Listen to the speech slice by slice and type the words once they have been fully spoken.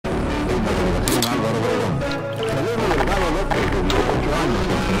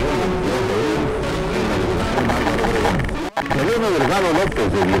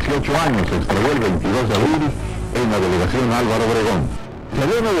de 18 años se extravió el 22 de abril en la delegación Álvaro Obregón.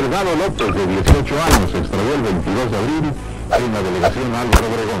 Mariano Delgado López, de 18 años, se extravió el 22 de abril en la delegación Álvaro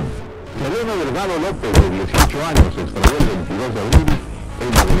Obregón. Mariano Delgado López, de 18 años, se extravió el 22 de abril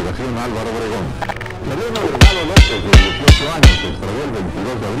en la delegación Álvaro Obregón. Mariano Delgado López, de 18 años, se extravió el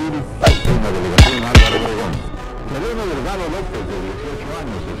 22 de abril en la delegación Álvaro Obregón. Mariano Delgado López, de 18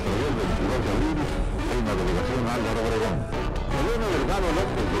 años, se extravió el 22 de abril en la delegación Álvaro Obregón. Mariano Delgado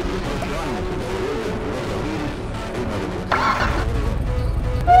López, de 18 años, se extravió el 22 de abril en la delegación Álvaro Obregón.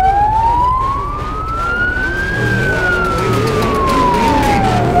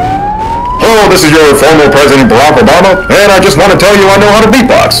 Hello, this is your former President Barack Obama, and I just want to tell you I know how to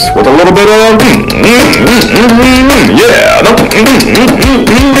beatbox with a little bit of yeah.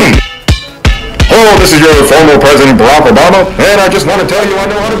 Hello, this is your former President Barack Obama, and I just want to tell you I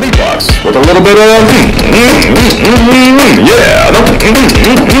know how to beatbox with a little bit of yeah.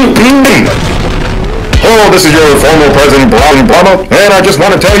 Hello, this is your former President Barack Obama, and I just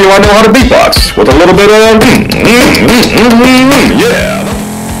want to tell you I know how to beatbox with a little bit of yeah.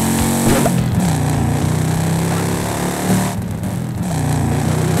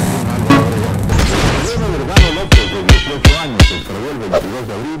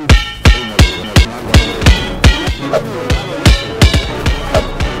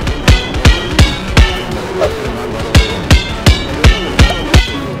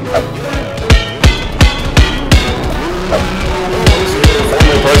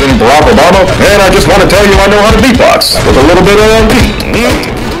 Barack Obama, and I just want to tell you I know how to beatbox with a little bit of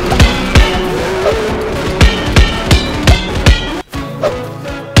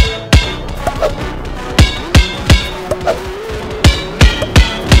Oh, this is your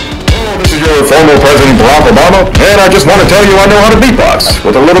former President Barack Obama, and I just want to tell you I know how to beatbox with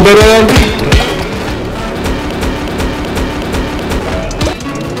a little bit of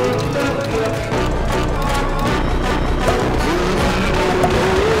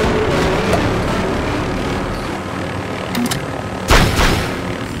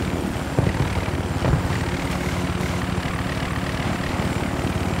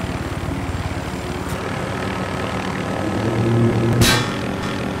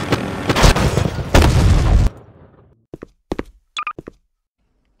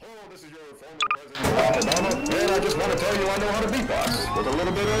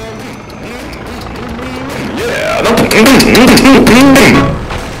yeah.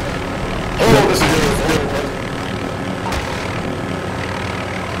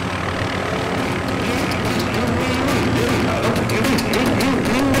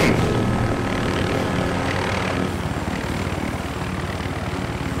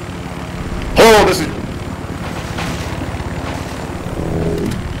 Oh, this is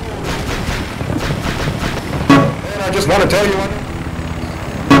and I just want to tell you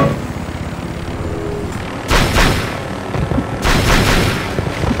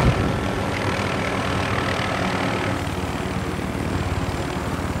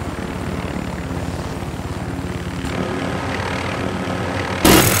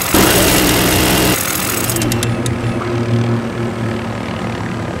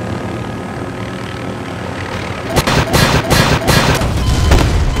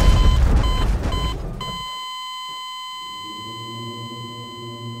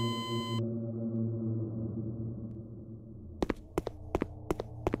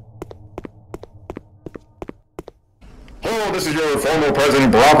Hello, this is your former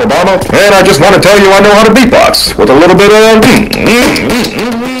President Barack Obama, and I just want to tell you I know how to beatbox with a little bit of yeah.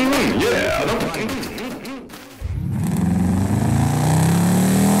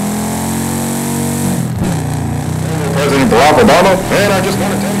 President Barack Obama, and I just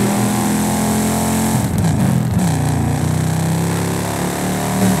want to tell you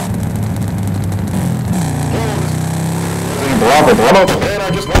Barack Obama, and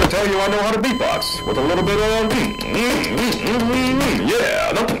I just want to tell you I know how to beatbox with a little bit of yeah.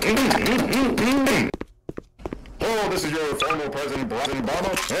 Oh, this is your former President Barack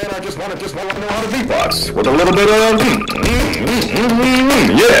Obama, and I just want to know how to beatbox with a little bit of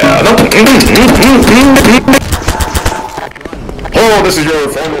yeah. Oh, this is your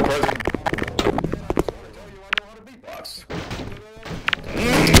former President.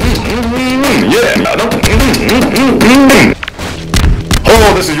 Yeah.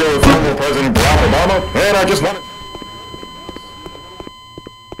 Oh, this is your former President Barack Obama, and I just want to.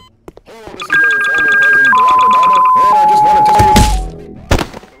 Oh, this is your former President Barack Obama, and I just want to tell you.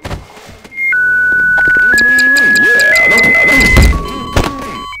 Yeah.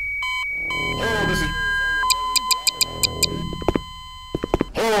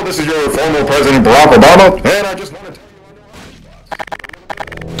 Oh, this is your former President Barack Obama, and I just want to tell you.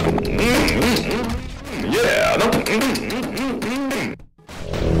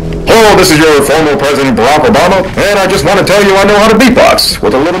 Hello, this is your former President Barack Obama, and I just want to tell you I know how to beatbox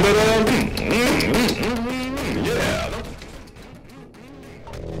with a little bit of...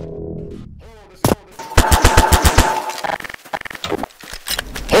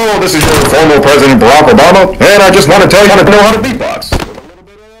 Hello, this is your former President Barack Obama, and I just want to tell you I know how to beatbox.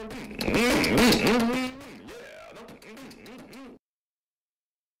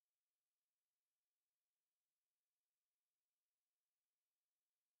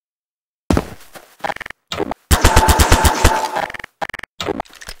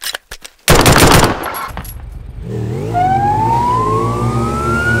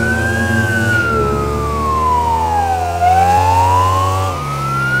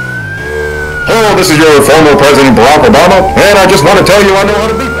 Hello, this is your former President Barack Obama, and I just want to tell you I know how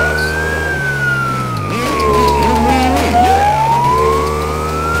to beatbox. Hello, this is your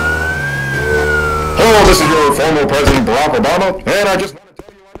former President Barack Obama, and I just want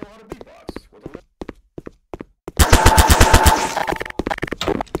to tell you I know how to beatbox.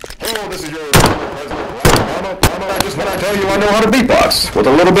 Hello, this is your former President Barack Obama, and I just want to tell you I know how to beatbox with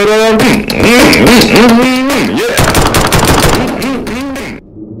a little bit of... yeah.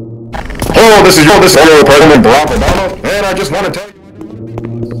 Hello, this is your former President Barack Obama, and I just want to tell you...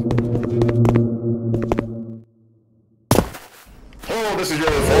 Hello, this is your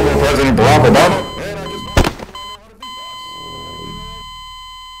former President Barack Obama, and I just want to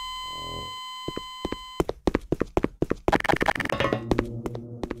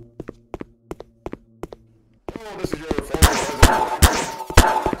tell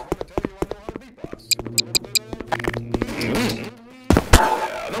you I know how to beatbox.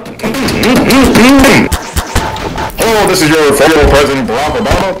 Hello, this is your former President Barack Obama, Hello, this is your former President Barack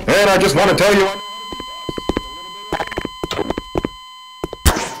Obama, and I just want to tell you I know how to beatbox.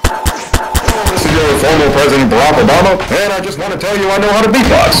 Hello, this is your former President Barack Obama, and I just want to tell you I know how to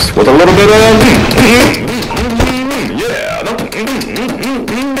beatbox with a little bit of...